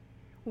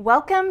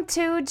Welcome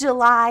to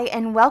July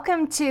and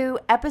welcome to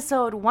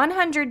episode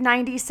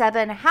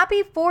 197.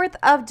 Happy 4th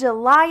of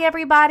July,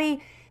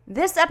 everybody.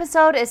 This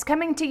episode is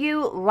coming to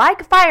you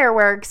like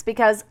fireworks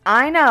because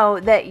I know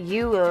that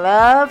you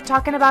love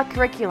talking about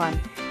curriculum.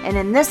 And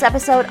in this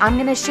episode, I'm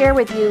going to share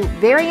with you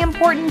very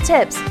important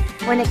tips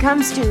when it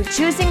comes to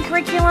choosing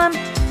curriculum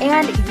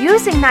and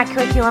using that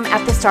curriculum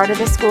at the start of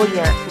the school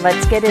year.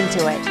 Let's get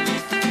into it.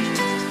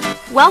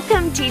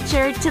 Welcome,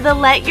 teacher, to the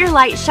Let Your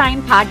Light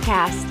Shine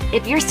podcast.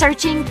 If you're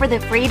searching for the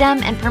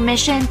freedom and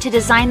permission to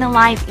design the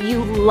life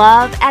you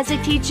love as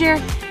a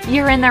teacher,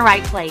 you're in the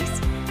right place.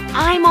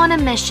 I'm on a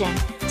mission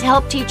to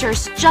help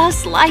teachers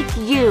just like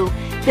you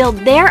build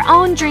their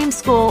own dream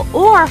school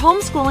or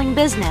homeschooling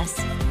business.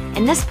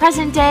 In this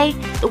present day,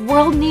 the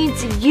world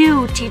needs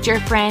you, teacher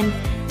friend,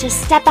 to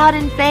step out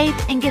in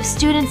faith and give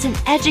students an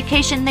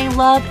education they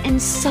love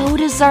and so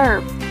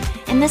deserve.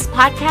 In this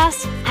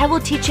podcast, I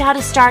will teach you how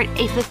to start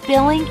a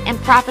fulfilling and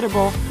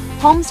profitable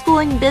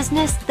homeschooling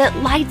business that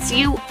lights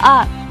you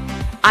up.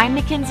 I'm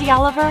Mackenzie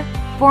Oliver,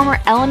 former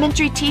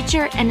elementary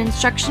teacher and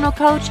instructional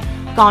coach,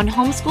 gone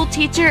homeschool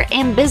teacher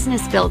and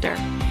business builder.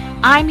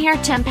 I'm here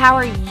to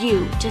empower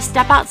you to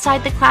step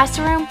outside the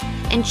classroom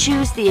and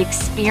choose the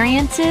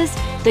experiences,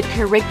 the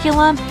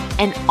curriculum,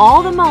 and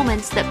all the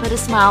moments that put a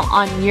smile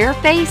on your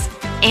face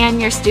and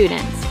your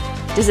students.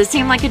 Does it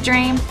seem like a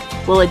dream?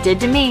 Well, it did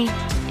to me,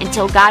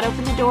 until God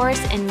opened the doors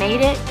and made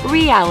it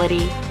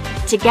reality.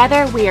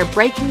 Together, we are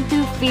breaking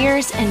through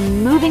fears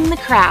and moving the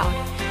crowd.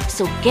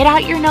 So get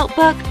out your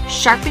notebook,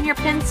 sharpen your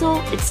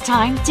pencil. It's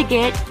time to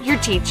get your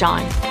teach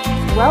on.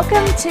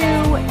 Welcome to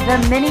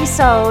the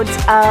mini-sodes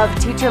of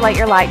Teacher Let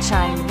Your Light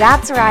Shine.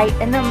 That's right,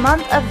 in the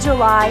month of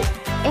July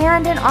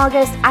and in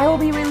August, I will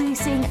be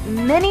releasing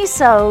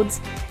mini-sodes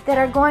that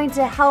are going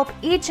to help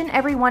each and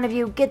every one of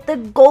you get the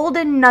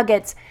golden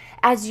nuggets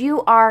as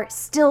you are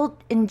still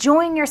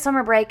enjoying your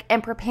summer break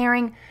and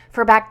preparing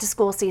for back to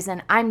school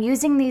season. I'm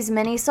using these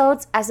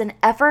mini-sodes as an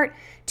effort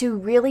to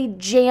really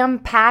jam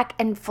pack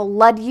and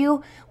flood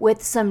you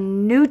with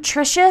some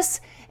nutritious,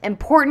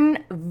 important,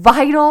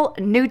 vital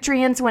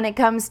nutrients when it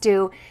comes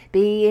to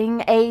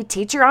being a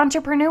teacher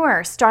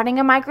entrepreneur, starting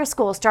a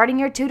microschool, starting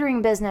your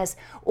tutoring business,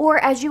 or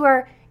as you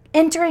are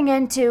entering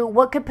into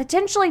what could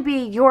potentially be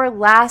your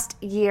last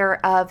year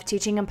of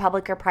teaching in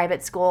public or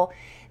private school.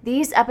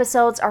 These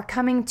episodes are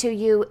coming to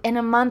you in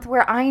a month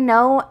where I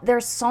know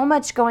there's so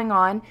much going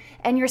on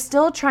and you're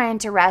still trying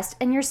to rest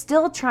and you're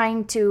still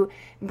trying to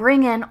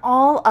bring in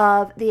all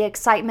of the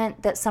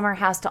excitement that summer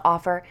has to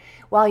offer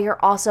while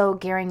you're also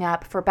gearing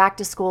up for back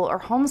to school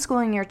or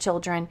homeschooling your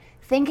children,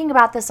 thinking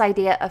about this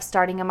idea of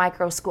starting a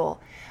microschool.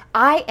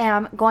 I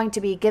am going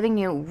to be giving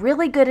you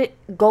really good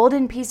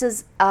golden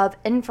pieces of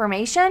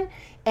information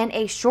in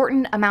a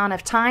shortened amount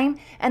of time.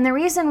 And the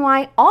reason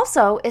why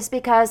also is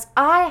because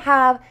I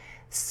have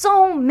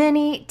so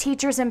many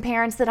teachers and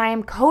parents that I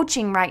am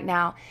coaching right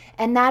now,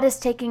 and that is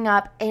taking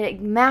up a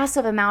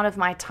massive amount of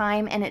my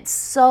time, and it's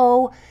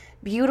so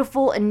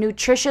beautiful and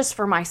nutritious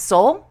for my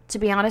soul. To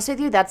be honest with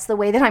you, that's the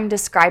way that I'm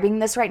describing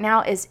this right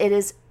now, is it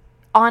is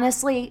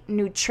honestly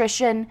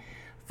nutrition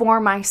for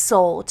my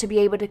soul, to be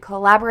able to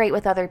collaborate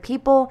with other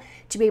people,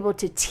 to be able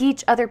to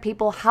teach other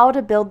people how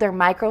to build their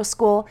micro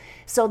school.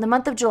 So the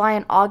month of July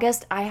and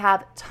August, I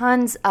have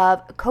tons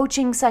of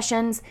coaching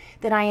sessions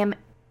that I am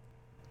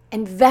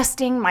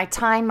investing my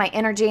time, my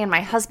energy, and my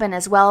husband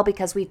as well,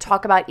 because we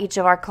talk about each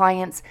of our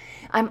clients.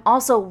 I'm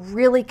also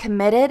really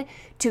committed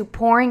to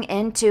pouring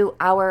into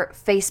our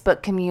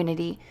Facebook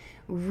community,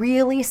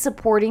 really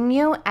supporting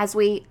you as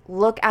we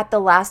look at the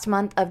last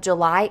month of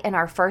July and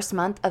our first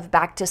month of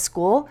back to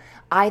school.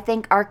 I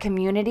think our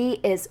community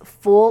is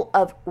full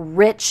of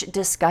rich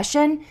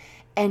discussion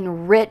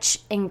and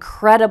rich,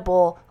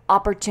 incredible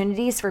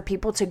opportunities for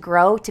people to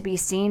grow, to be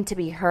seen, to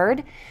be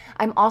heard.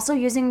 I'm also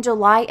using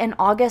July and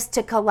August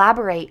to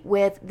collaborate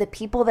with the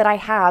people that I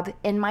have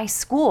in my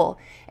school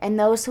and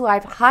those who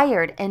I've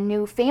hired and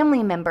new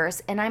family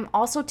members. And I'm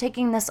also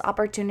taking this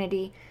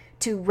opportunity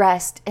to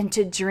rest and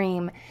to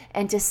dream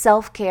and to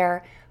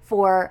self-care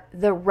for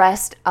the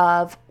rest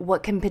of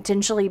what can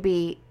potentially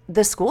be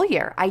the school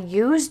year. I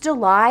use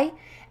July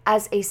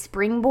as a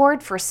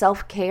springboard for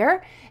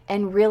self-care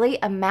and really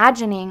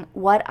imagining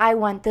what I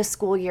want this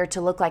school year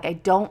to look like. I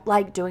don't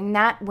like doing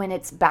that when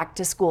it's back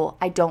to school.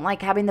 I don't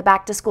like having the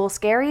back to school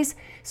scaries,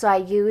 so I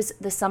use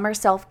the summer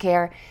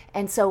self-care.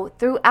 And so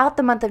throughout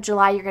the month of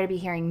July, you're going to be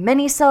hearing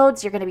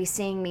mini-sodes. You're going to be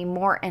seeing me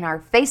more in our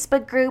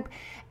Facebook group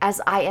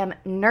as I am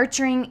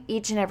nurturing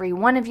each and every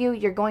one of you.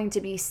 You're going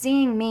to be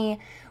seeing me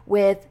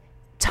with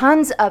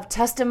tons of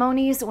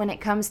testimonies when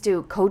it comes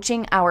to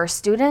coaching our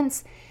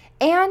students.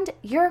 And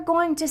you're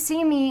going to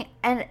see me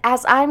and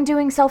as I'm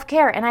doing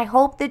self-care, and I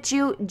hope that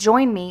you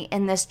join me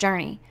in this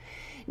journey.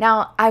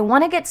 Now, I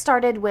want to get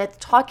started with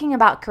talking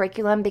about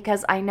curriculum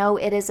because I know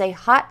it is a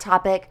hot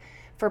topic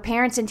for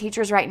parents and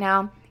teachers right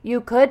now.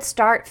 You could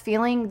start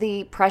feeling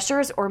the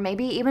pressures or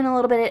maybe even a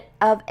little bit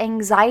of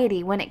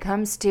anxiety when it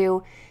comes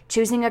to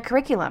choosing a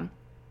curriculum.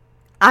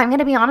 I'm going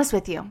to be honest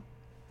with you.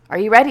 Are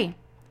you ready?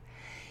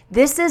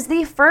 This is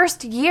the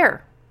first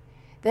year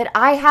that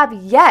I have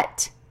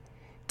yet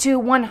to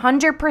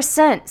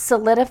 100%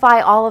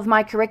 solidify all of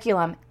my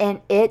curriculum,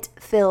 and it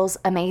feels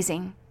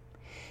amazing.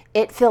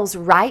 It feels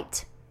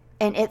right,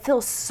 and it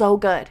feels so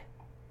good.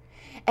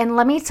 And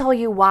let me tell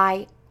you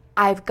why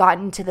I've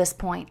gotten to this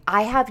point.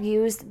 I have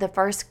used the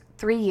first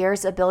 3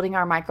 years of building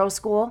our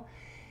Microschool,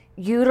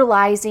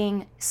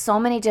 utilizing so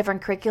many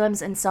different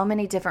curriculums and so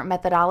many different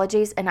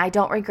methodologies, and I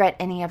don't regret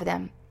any of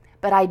them.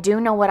 But I do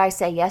know what I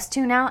say yes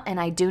to now, and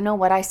I do know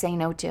what I say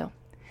no to.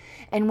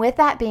 And with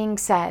that being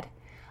said,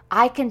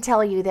 I can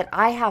tell you that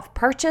I have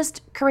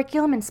purchased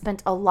curriculum and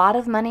spent a lot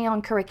of money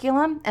on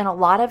curriculum and a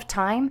lot of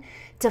time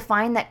to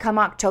find that come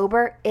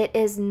October, it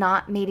is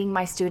not meeting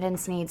my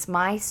students' needs.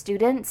 My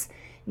students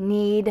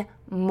need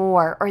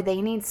more, or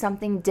they need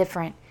something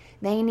different.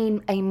 They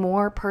need a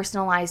more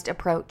personalized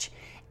approach.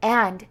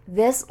 And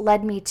this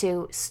led me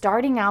to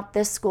starting out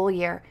this school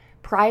year,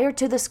 prior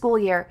to the school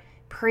year,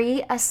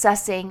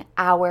 pre-assessing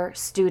our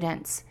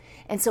students.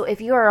 And so if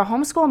you are a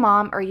homeschool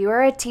mom or you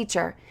are a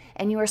teacher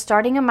and you are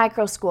starting a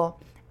Microschool,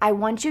 I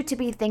want you to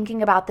be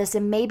thinking about this,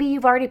 and maybe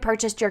you've already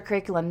purchased your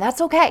curriculum.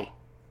 That's okay.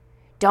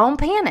 Don't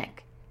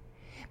panic.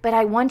 But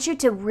I want you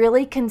to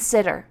really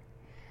consider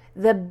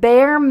the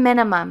bare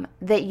minimum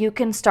that you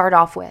can start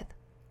off with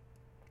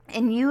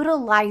and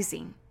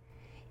utilizing,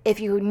 if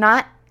you've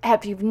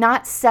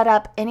not set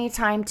up any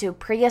time to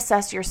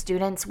pre-assess your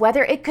students,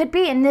 whether it could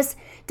be, and this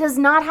does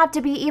not have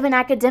to be even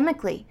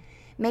academically.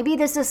 Maybe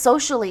this is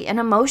socially and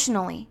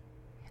emotionally,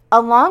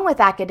 along with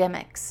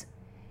academics.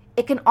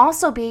 It can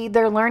also be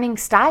their learning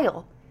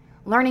style,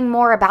 learning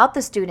more about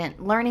the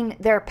student, learning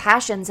their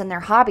passions and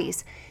their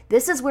hobbies.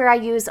 This is where I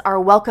use our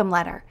welcome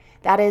letter.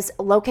 That is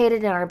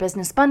located in our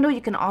business bundle. You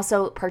can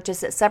also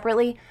purchase it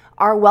separately.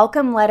 Our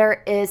welcome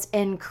letter is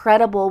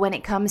incredible when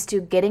it comes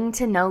to getting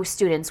to know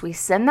students. We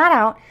send that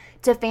out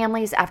to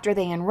families after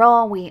they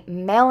enroll. We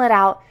mail it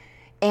out,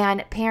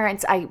 and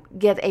parents, I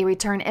give a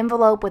return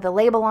envelope with a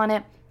label on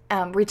it,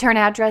 return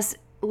address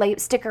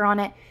sticker on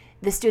it.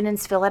 The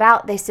students fill it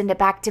out. They send it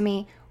back to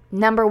me.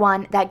 Number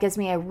one, that gives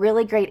me a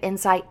really great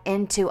insight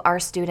into our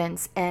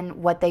students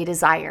and what they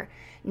desire.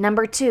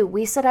 Number two,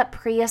 we set up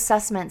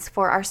pre-assessments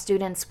for our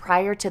students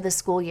prior to the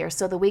school year.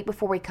 So the week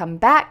before we come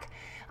back,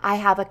 I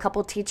have a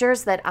couple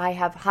teachers that I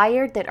have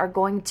hired that are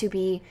going to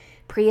be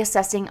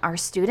pre-assessing our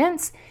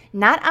students,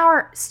 not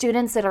our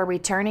students that are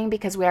returning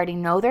because we already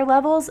know their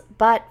levels,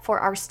 but for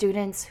our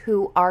students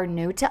who are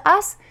new to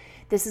us.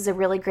 This is a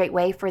really great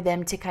way for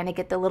them to kind of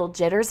get the little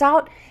jitters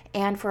out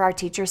and for our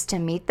teachers to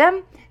meet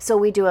them. So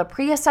we do a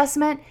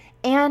pre-assessment,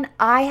 and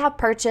I have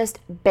purchased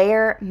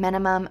bare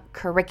minimum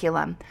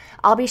curriculum.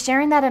 I'll be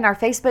sharing that in our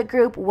Facebook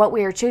group, what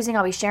we are choosing.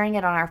 I'll be sharing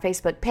it on our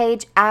Facebook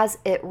page as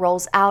it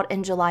rolls out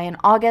in July and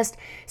August.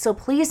 So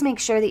please make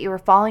sure that you are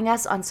following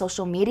us on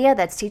social media.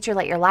 That's Teacher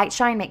Let Your Light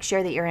Shine. Make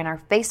sure that you're in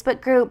our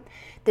Facebook group,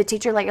 the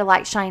Teacher Let Your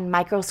Light Shine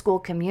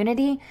Microschool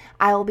community.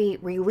 I will be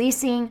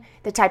releasing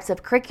the types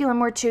of curriculum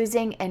we're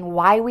choosing and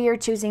why we are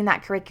choosing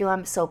that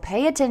curriculum. So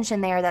pay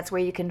attention there. That's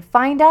where you can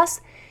find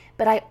us.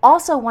 But I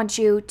also want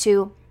you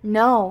to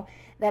know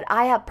that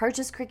I have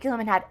purchased curriculum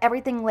and had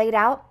everything laid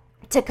out,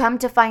 to come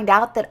to find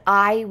out that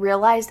I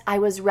realized I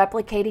was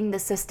replicating the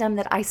system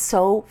that I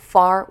so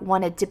far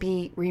wanted to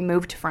be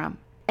removed from.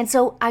 And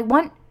so I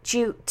want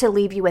you to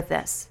leave you with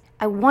this.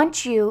 I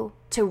want you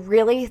to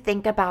really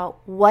think about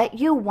what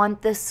you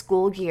want this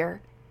school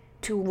year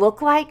to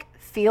look like,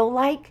 feel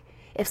like.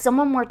 If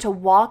someone were to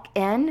walk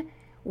in,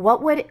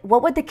 what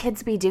would the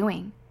kids be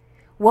doing?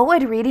 What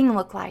would reading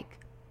look like?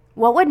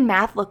 What would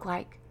math look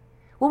like?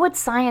 What would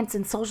science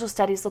and social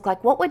studies look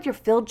like? What would your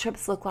field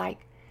trips look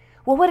like?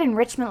 What would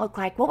enrichment look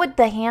like? What would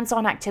the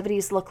hands-on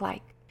activities look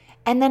like?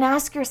 And then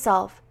ask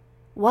yourself,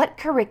 what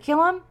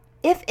curriculum,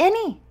 if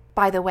any,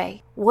 by the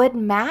way, would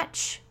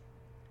match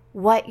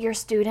what your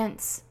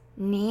students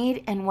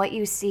need and what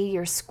you see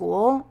your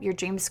school, your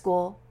dream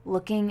school,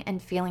 looking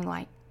and feeling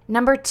like?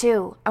 Number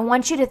two, I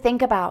want you to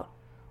think about,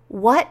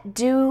 what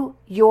do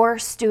your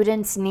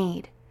students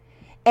need?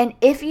 And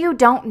if you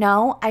don't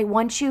know, I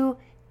want you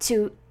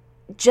to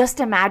just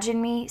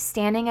imagine me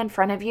standing in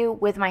front of you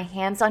with my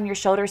hands on your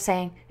shoulder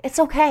saying, it's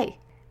okay.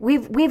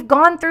 We've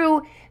gone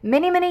through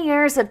many, many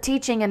years of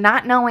teaching and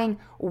not knowing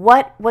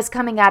what was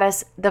coming at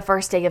us the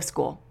first day of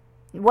school.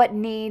 What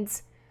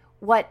needs,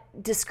 what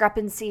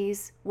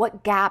discrepancies,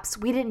 what gaps,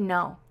 we didn't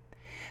know.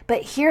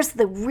 But here's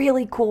the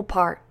really cool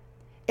part,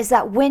 is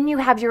that when you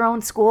have your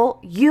own school,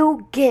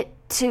 you get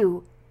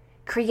to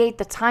create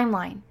the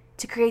timeline,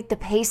 to create the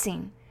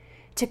pacing,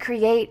 to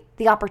create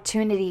the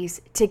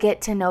opportunities to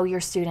get to know your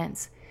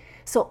students.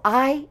 So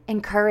I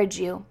encourage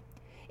you,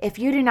 if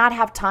you do not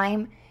have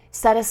time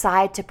set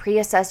aside to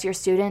pre-assess your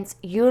students,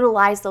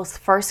 utilize those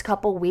first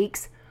couple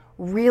weeks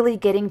really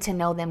getting to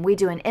know them. We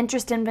do an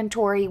interest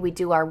inventory. We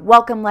do our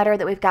welcome letter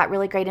that we've got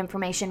really great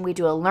information. We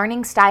do a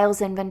learning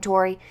styles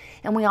inventory,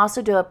 and we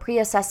also do a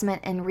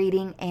pre-assessment in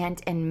reading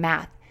and in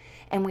math.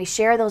 And we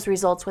share those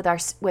results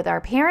with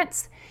our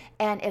parents,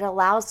 and it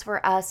allows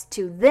for us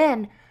to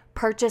then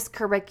purchase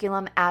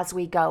curriculum as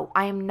we go.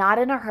 I am not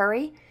in a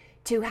hurry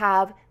to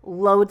have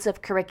loads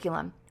of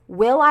curriculum.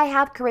 Will I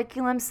have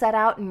curriculum set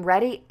out and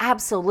ready?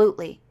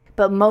 Absolutely.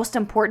 But most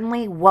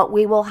importantly, what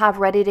we will have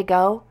ready to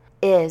go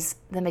is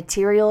the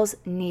materials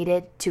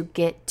needed to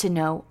get to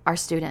know our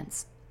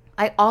students.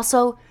 I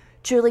also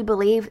truly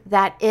believe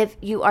that if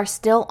you are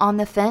still on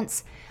the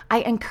fence, I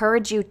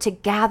encourage you to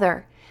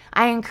gather.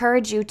 I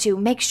encourage you to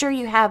make sure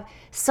you have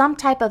some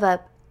type of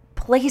a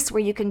place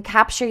where you can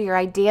capture your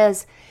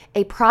ideas,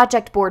 a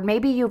project board.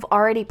 Maybe you've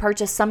already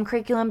purchased some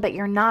curriculum, but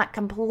you're not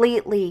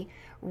completely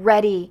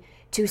ready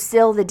to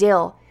seal the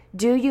deal.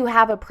 Do you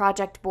have a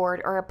project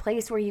board or a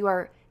place where you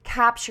are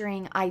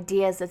capturing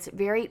ideas that's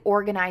very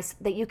organized,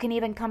 that you can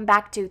even come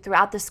back to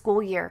throughout the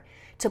school year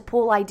to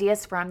pull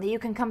ideas from, that you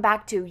can come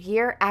back to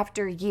year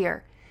after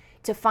year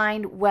to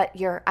find what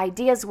your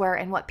ideas were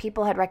and what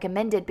people had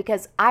recommended?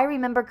 Because I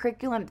remember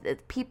curriculum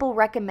that people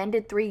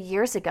recommended 3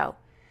 years ago,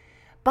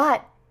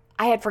 but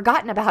I had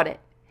forgotten about it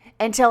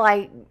until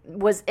I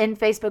was in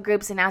Facebook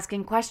groups and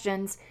asking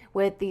questions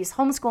with these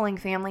homeschooling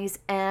families,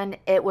 and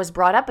it was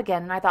brought up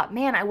again. And I thought,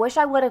 man, I wish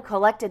I would have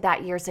collected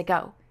that years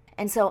ago.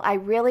 And so I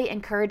really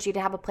encourage you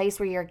to have a place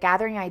where you're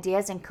gathering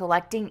ideas and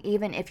collecting,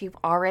 even if you've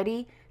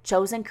already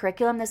chosen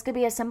curriculum. This could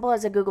be as simple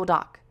as a Google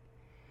Doc.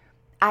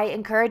 I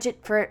encourage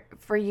it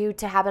for you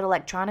to have it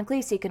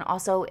electronically, so you can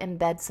also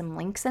embed some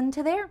links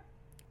into there.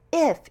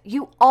 If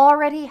you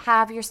already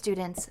have your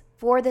students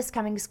for this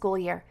coming school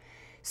year,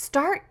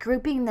 start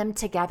grouping them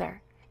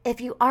together.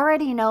 If you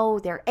already know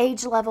their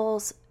age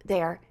levels,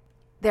 their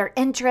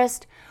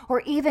interest,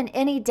 or even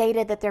any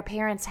data that their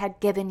parents had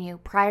given you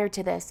prior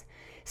to this,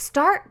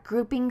 start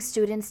grouping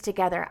students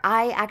together.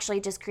 I actually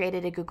just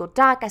created a Google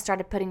Doc. I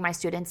started putting my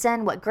students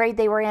in, what grade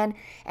they were in,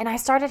 and I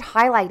started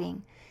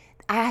highlighting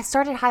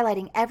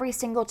every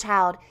single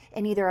child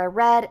in either a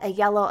red, a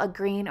yellow, a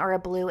green, or a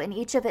blue, and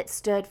each of it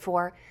stood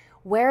for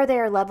where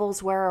their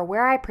levels were or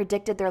where I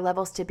predicted their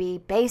levels to be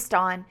based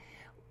on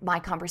my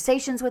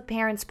conversations with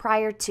parents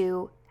prior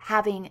to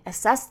having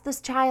assessed this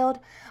child.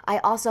 I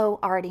also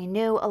already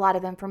knew a lot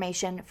of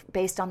information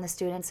based on the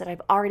students that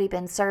I've already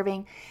been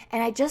serving,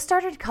 and I just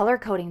started color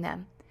coding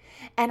them.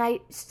 And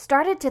I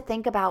started to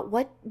think about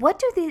what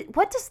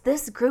does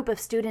this group of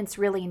students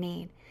really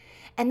need?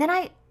 And then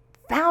I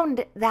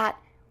found that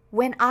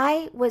when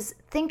I was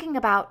thinking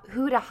about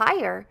who to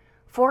hire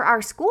for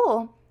our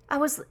school, I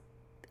was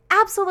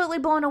absolutely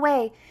blown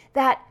away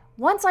that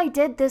once I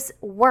did this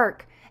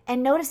work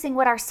and noticing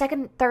what our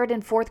second, third,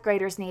 and fourth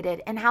graders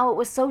needed and how it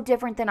was so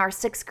different than our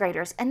sixth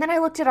graders, and then I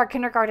looked at our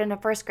kindergarten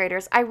and first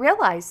graders, I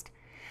realized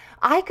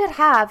I could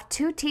have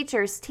 2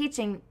 teachers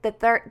teaching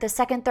the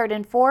second, third,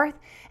 and fourth,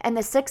 and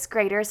the sixth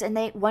graders, and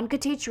one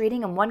could teach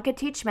reading and one could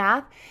teach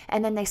math,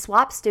 and then they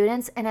swap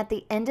students, and at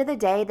the end of the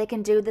day, they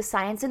can do the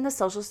science and the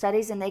social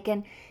studies, and they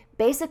can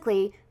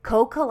basically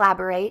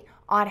co-collaborate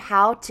on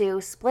how to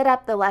split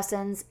up the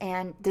lessons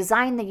and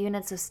design the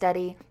units of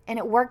study, and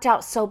it worked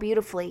out so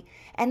beautifully.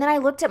 And then I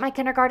looked at my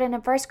kindergarten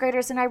and first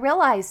graders, and I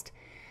realized,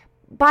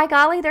 by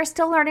golly, they're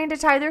still learning to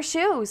tie their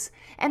shoes,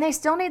 and they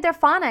still need their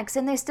phonics,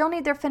 and they still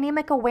need their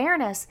phonemic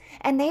awareness,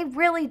 and they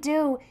really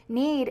do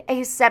need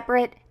a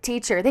separate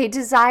teacher. They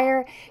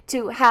desire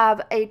to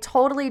have a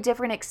totally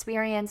different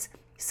experience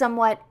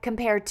somewhat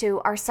compared to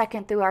our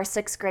second through our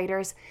sixth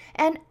graders.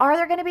 And are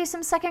there going to be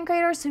some second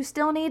graders who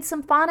still need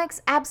some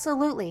phonics?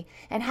 Absolutely.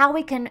 And how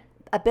we can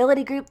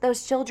ability group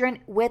those children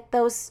with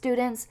those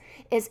students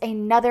is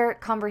another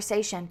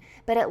conversation.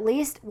 But at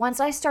least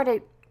once I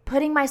started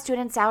putting my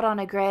students out on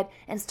a grid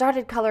and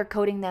started color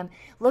coding them,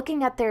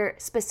 looking at their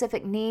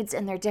specific needs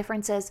and their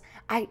differences,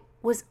 I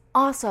was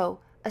also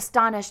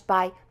astonished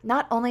by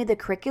not only the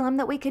curriculum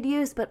that we could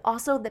use, but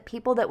also the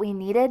people that we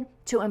needed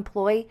to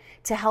employ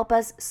to help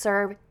us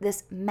serve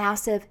this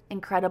massive,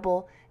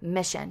 incredible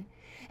mission.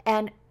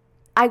 And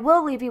I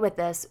will leave you with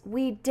this.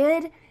 We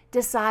did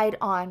decide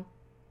on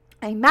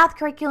a math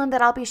curriculum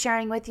that I'll be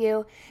sharing with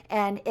you,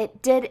 and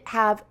it did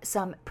have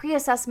some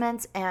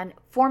pre-assessments and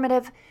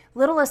formative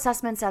little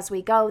assessments as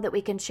we go that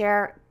we can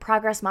share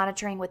progress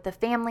monitoring with the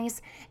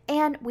families.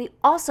 And we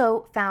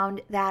also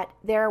found that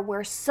there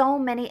were so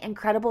many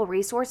incredible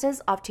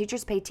resources of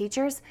Teachers Pay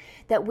Teachers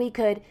that we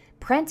could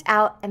print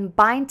out and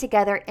bind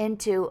together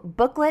into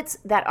booklets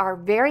that are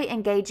very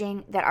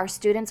engaging, that our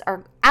students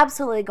are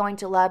absolutely going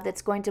to love,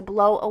 that's going to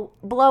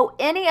blow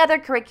any other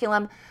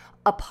curriculum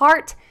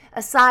apart.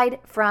 Aside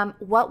from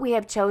what we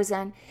have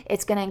chosen,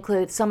 it's going to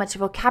include so much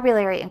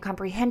vocabulary and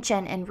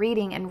comprehension and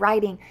reading and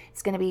writing.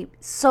 It's going to be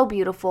so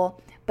beautiful.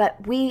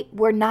 But we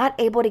were not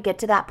able to get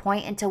to that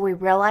point until we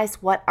realized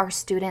what our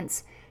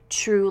students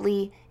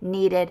truly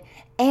needed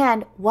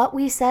and what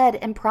we said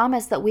and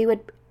promised that we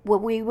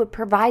would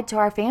provide to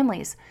our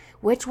families,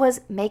 which was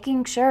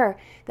making sure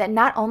that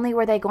not only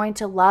were they going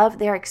to love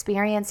their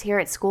experience here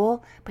at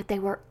school, but they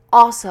were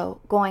also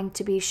going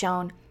to be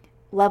shown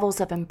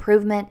levels of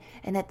improvement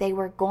and that they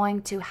were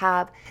going to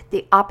have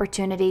the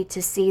opportunity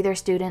to see their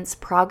students'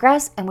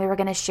 progress, and we were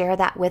going to share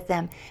that with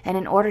them. And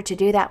in order to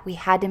do that, we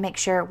had to make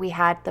sure we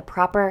had the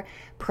proper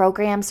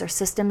programs or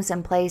systems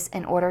in place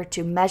in order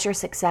to measure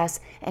success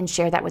and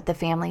share that with the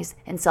families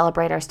and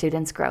celebrate our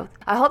students' growth.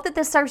 I hope that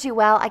this serves you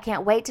well. I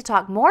can't wait to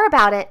talk more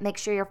about it. Make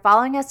sure you're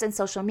following us in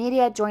social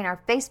media, join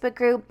our Facebook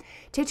group,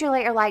 Teacher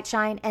Let Your Light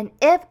Shine. And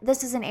if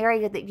this is an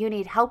area that you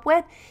need help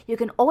with, you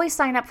can always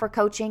sign up for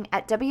coaching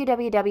at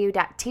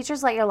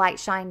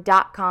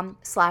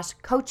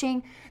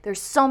www.teachersletyourlightshine.com/coaching.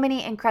 There's so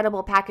many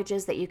incredible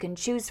packages that you can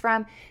choose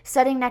from.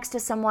 Sitting next to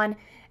someone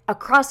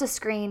across a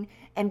screen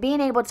and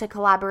being able to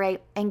collaborate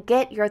and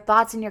get your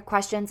thoughts and your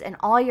questions and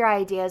all your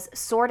ideas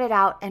sorted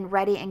out and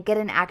ready and get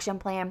an action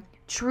plan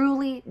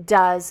truly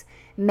does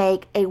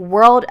make a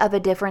world of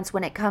a difference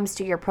when it comes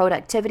to your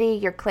productivity,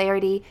 your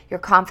clarity, your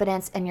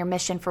confidence, and your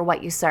mission for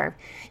what you serve.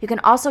 You can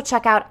also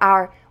check out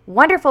our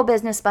wonderful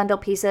business bundle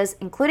pieces,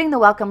 including the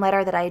welcome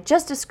letter that I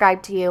just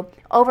described to you,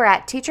 over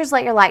at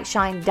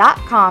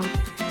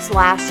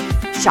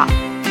teachersletyourlightshine.com/shop.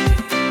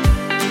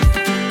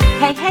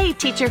 Hey,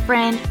 teacher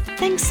friend.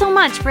 Thanks so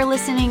much for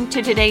listening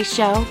to today's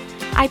show.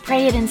 I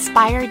pray it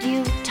inspired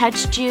you,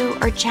 touched you,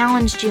 or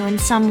challenged you in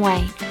some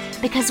way,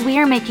 because we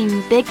are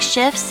making big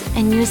shifts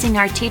and using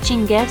our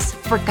teaching gifts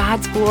for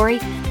God's glory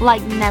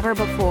like never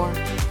before.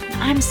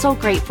 I'm so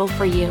grateful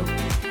for you.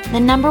 The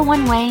number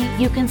one way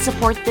you can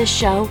support this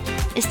show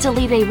is to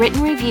leave a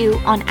written review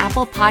on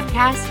Apple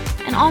Podcasts,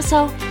 and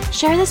also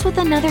share this with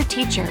another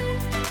teacher.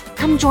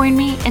 Come join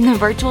me in the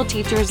Virtual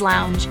Teachers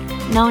Lounge,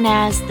 known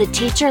as the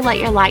Teacher Let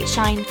Your Light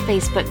Shine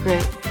Facebook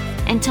group.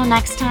 Until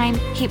next time,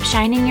 keep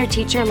shining your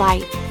teacher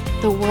light.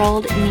 The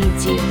world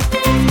needs you.